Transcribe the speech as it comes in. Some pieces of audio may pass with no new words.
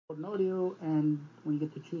an audio, and when you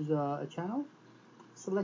get to choose a channel,